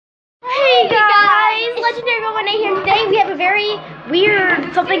Hey guys, Legendary Moment here. Today we have a very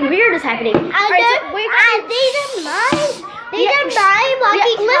weird, something weird is happening. Listen,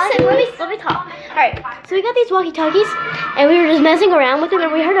 let me talk. Alright, so we got these walkie-talkies and we were just messing around with them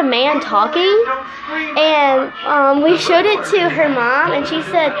and we heard a man talking and we showed it to her mom and she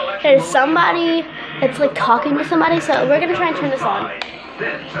said there's somebody that's like talking to somebody, so we're gonna try and turn this on.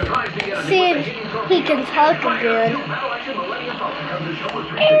 see if he can talk again.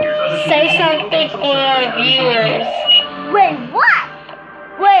 Say something for our viewers. Wait, what?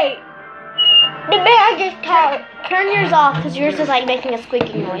 Wait, the man just talked. Turn yours off because yours is like making a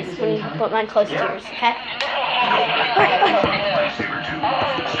squeaking noise when you put mine close to yours. Okay?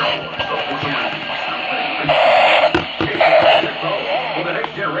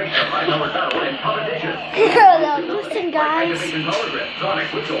 Listen, guys.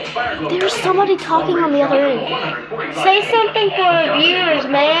 There's somebody talking on the other end. Say something for our viewers,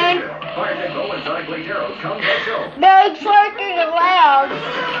 man. They're talking loud.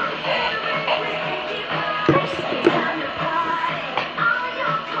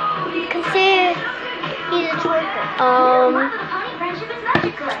 Consider he's a twerker.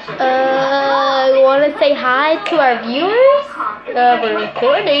 You want to say hi to our viewers? We're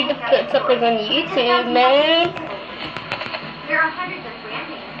recording to put something on YouTube, man.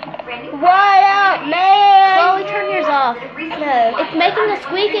 What up, man? Chloe, turn yours off. No, it's making a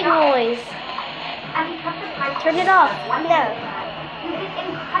squeaking noise. Turn it off. No.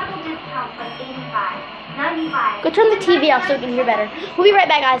 Go turn the TV off so we can hear better. We'll be right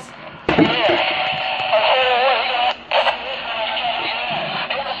back, guys.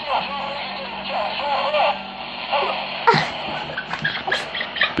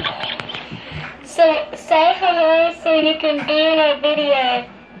 So say hello so you can be in our video.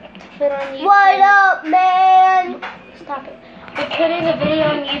 Put on YouTube. What up, man? Stop it. We're putting the video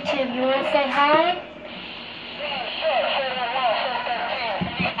on YouTube. You want to say hi?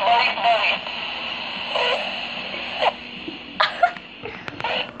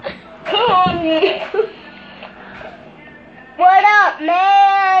 Come on, you. What up,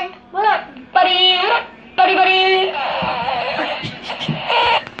 man? What up, buddy? What up, buddy?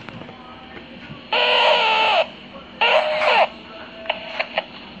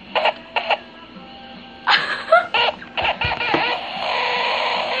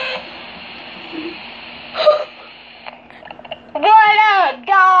 What up,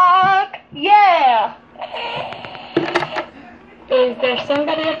 dog? Yeah. Is there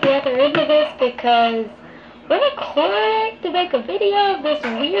somebody at the other end of this? Because we're recording to make a video of this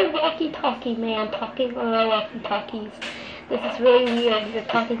weird walkie-talkie man talking on our walkie-talkies. This is really weird. You're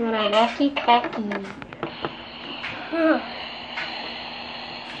talking on our walkie-talkies.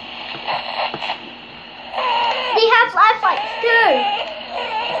 They have flashlights too.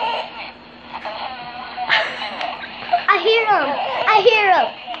 I hear them.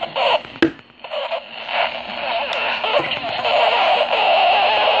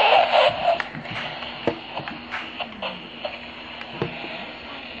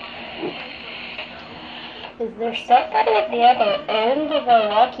 Is there somebody at the other end of our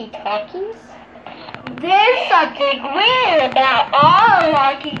walkie-talkies? There's something weird about our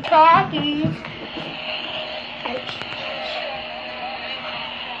walkie-talkies.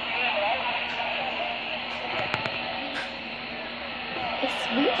 It's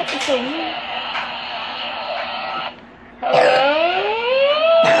weird. It's so weird. Oh,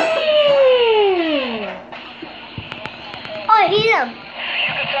 I hear them.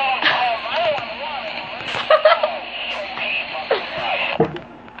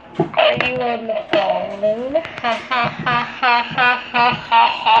 Are you on the phone? Ha ha ha ha ha ha ha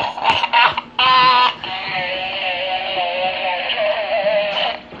ha ha.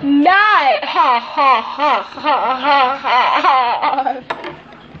 Not ha ha ha ha ha ha ha.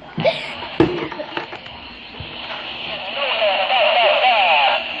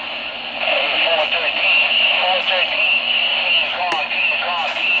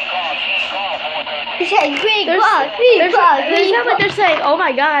 He said, "Green clock, green clock, There's green not what clock." they're saying. Oh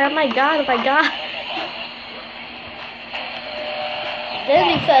my god, oh my god, oh my god. Then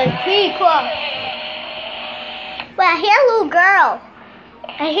he said, "Green clock." But I hear a little girl.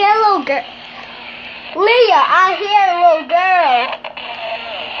 Leah, I hear a little girl.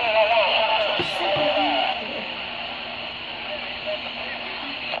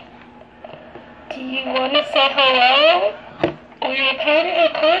 Do you want to say hello? We're kind of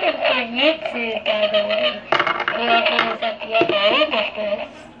recording for YouTube, by the way. Whoever's at the other end of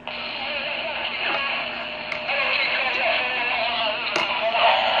this.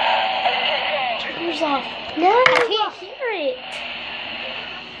 Turn yours off. No, I can't hear it.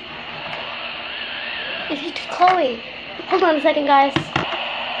 It's Chloe. Hold on a second, guys.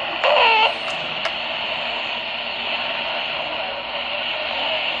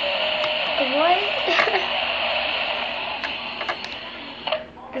 What?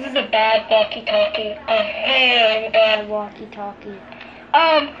 This is a bad walkie-talkie. A very bad walkie-talkie.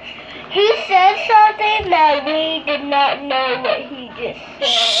 He said something that we did not know what he just said.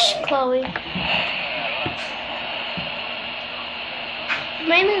 Shh, Chloe.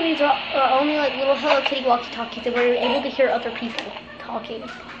 Mainly these are only like little Hello Kitty walkie-talkies, and we're able to hear other people talking.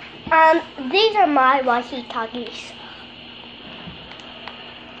 These are my walkie-talkies.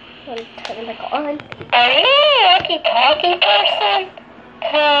 Let me turn it back on. Are you a walkie-talkie person?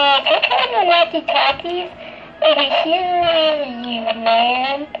 Sometimes the walkie-talkies, they can hear you,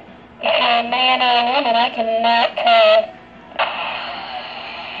 man. If you're a man or a woman, I cannot tell.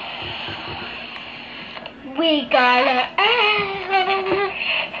 We gotta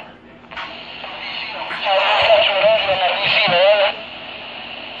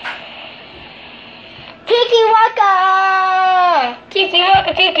Kiki Waka! Kiki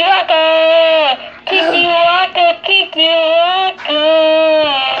Waka, Kiki Waka! Kiki Waka, Kiki Waka!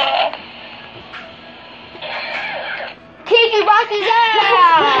 Kiki Waka,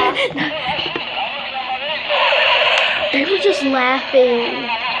 yeah! They were just laughing.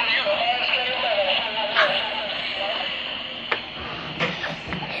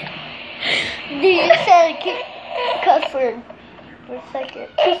 You said cuss word for a second.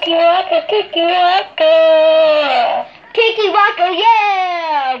 Kiki Waka, Kiki Waka! Kiki Waka,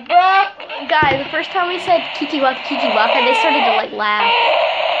 yeah, bro! Guys, the first time we said Kiki Waka, they started to like laugh.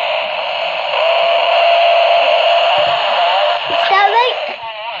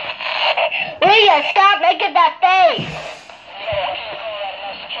 Stop making that face!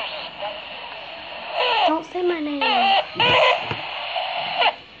 Don't say my name.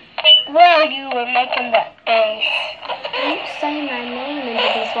 Well, you were making that face. Don't say my name into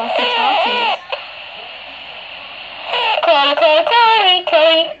these walkie-talkies.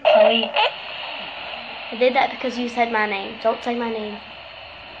 Chloe. I did that because you said my name. Don't say my name.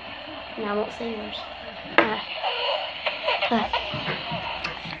 And I won't say yours.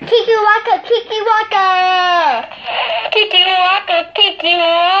 Kiki Waka, Kiki Waka! Kiki Waka, Kiki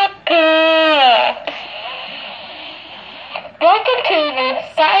Waka! Welcome to the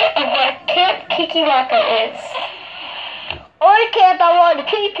site of where Camp Kiki Waka is. Or Camp I Want to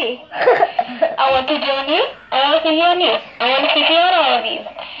Pee-Pee. I want to join you. I want to pee on you. I want to pee on all of you.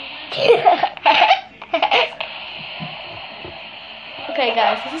 Okay,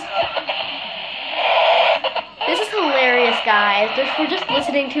 guys, this is hilarious, guys. We're just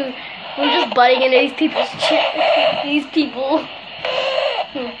butting into these people's these people.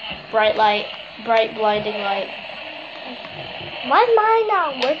 Bright light, bright blinding light. Why is mine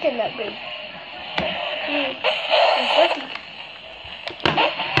not working that good? It's working.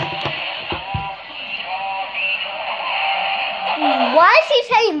 Why is he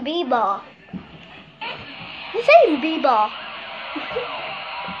saying b-ball? He's saying b-ball.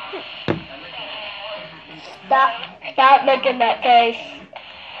 Stop making that face.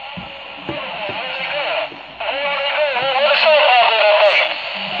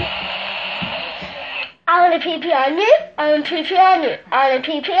 I want to pee-pee on you. I want to pee-pee on you. I want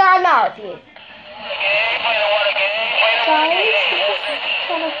to pee-pee on all of you. Guys, this is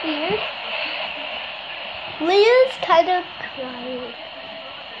kind of weird. Leah's kind of crying.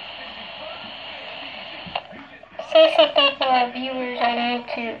 Say something for our viewers on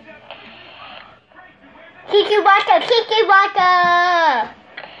YouTube. Kiki Waka, Kiki Waka!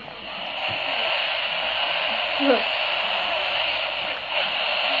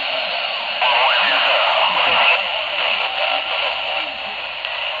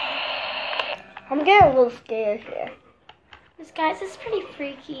 I'm getting a little scared here. This is pretty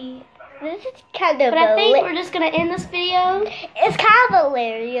freaky. This is kind of But I think we're just going to end this video. It's kind of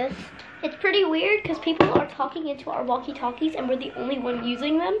hilarious. It's pretty weird because people are talking into our walkie-talkies and we're the only one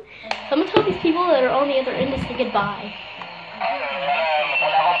using them. So I'm going to tell these people that are on the other end to say goodbye.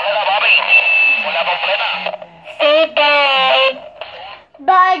 Say bye.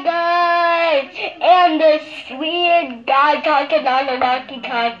 Bye, guys. And this weird guy talking on the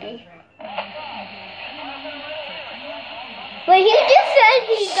walkie-talkie. But he just said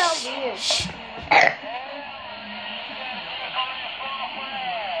he's not weird.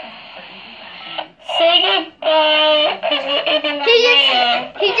 Say goodbye.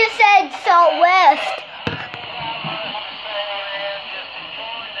 He just said Southwest.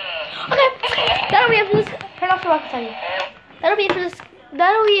 Okay, that'll be it for this. Turn off the walkie-talkie. That'll be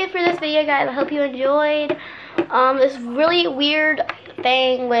it for this video, guys. I hope you enjoyed this really weird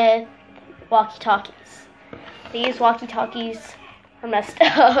thing with walkie-talkies. These walkie-talkies are messed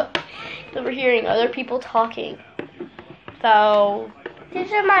up. So we're hearing other people talking. So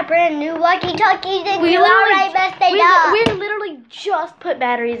these are my brand new walkie-talkies, and you already messed it up. We literally just put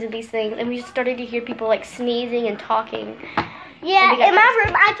batteries in these things, and we just started to hear people like sneezing and talking. Yeah, in my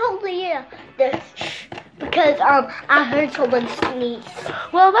room, I told Leah this because I heard someone sneeze.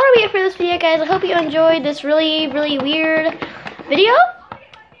 Well, that'll be it for this video, guys. I hope you enjoyed this really, really weird video.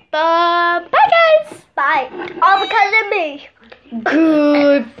 Bye, guys. Bye. All because of me.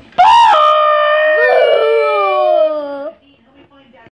 Good.